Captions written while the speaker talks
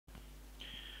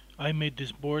I made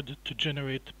this board to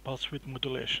generate pulse width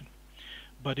modulation,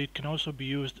 but it can also be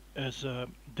used as a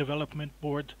development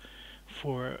board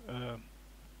for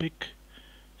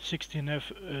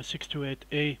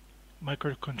PIC16F628A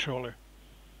microcontroller.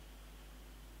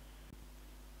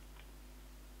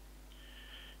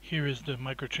 Here is the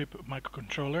microchip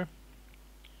microcontroller.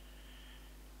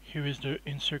 Here is the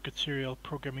in-circuit serial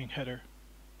programming header.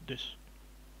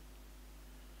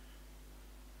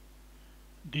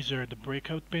 These are the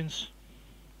breakout pins.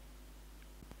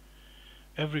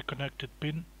 Every connected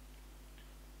pin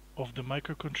of the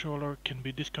microcontroller can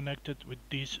be disconnected with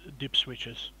these dip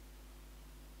switches.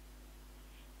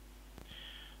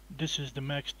 This is the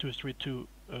MAX232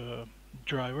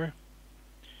 driver.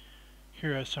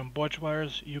 Here are some bodge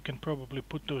wires. You can probably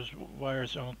put those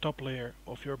wires on the top layer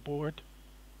of your board.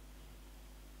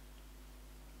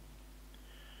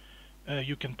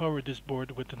 You can power this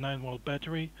board with a 9-volt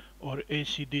battery or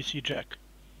AC/DC jack.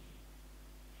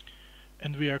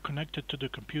 And we are connected to the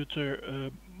computer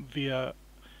via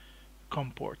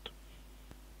COM port,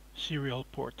 serial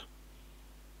port.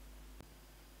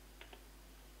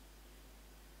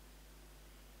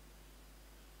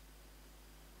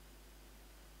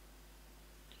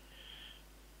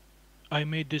 I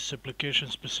made this application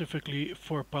specifically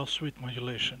for pulse width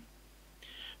modulation.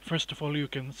 First of all, you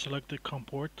can select the COM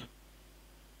port.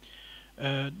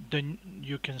 Then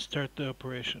you can start the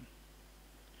operation.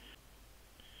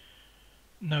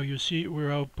 Now you see we're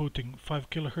outputting 5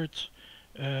 kHz,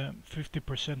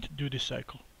 50% duty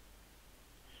cycle.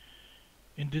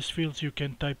 In these fields you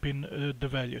can type in the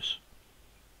values.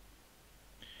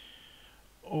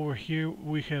 Over here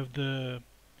we have the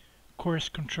course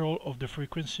control of the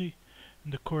frequency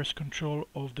and the course control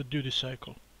of the duty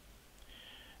cycle.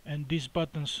 And these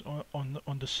buttons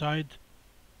on the side,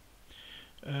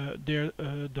 they're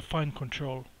the fine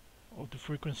control of the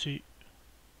frequency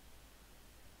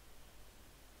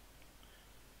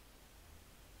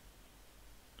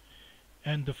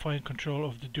and the fine control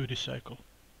of the duty cycle.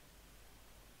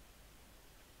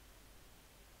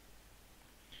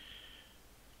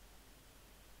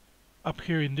 Up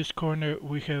here in this corner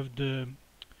we have the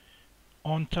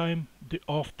on time, the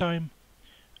off time,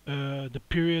 the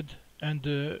period, and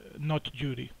the not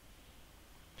duty.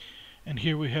 And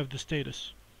here we have the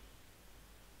status.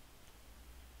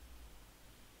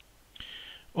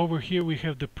 Over here we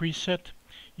have the preset.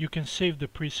 You can save the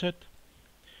preset,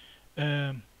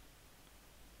 and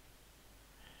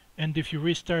if you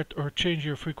restart or change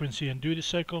your frequency and duty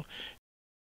cycle,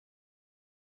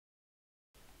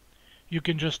 you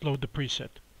can just load the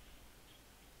preset.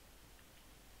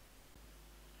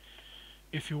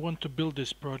 If you want to build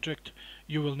this project,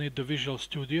 you will need the Visual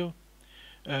Studio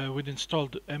with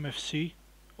installed MFC,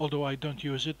 although I don't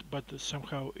use it, but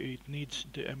somehow it needs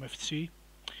the MFC,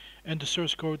 and the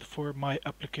source code for my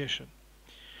application.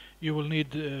 You will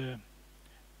need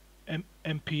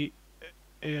MP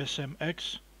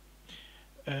ASMX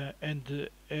and the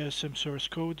ASM source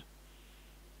code.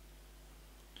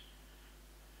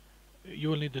 You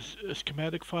will need a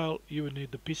schematic file, you will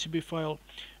need the PCB file.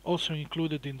 Also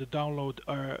included in the download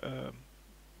are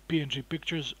PNG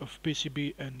pictures of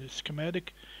PCB and the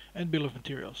schematic and bill of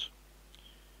materials.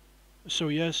 So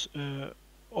yes,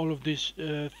 all of these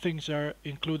things are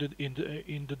included in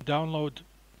the download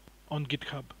on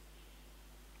GitHub.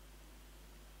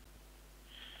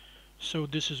 So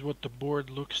this is what the board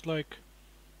looks like.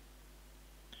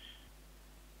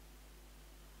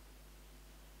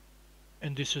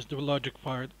 And this is the logic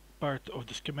part of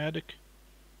the schematic.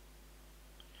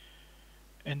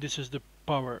 And this is the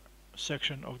power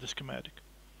section of the schematic.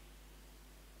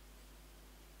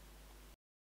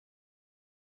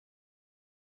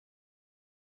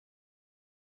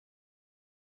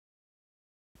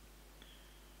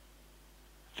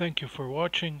 Thank you for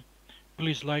watching.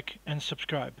 Please like and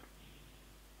subscribe.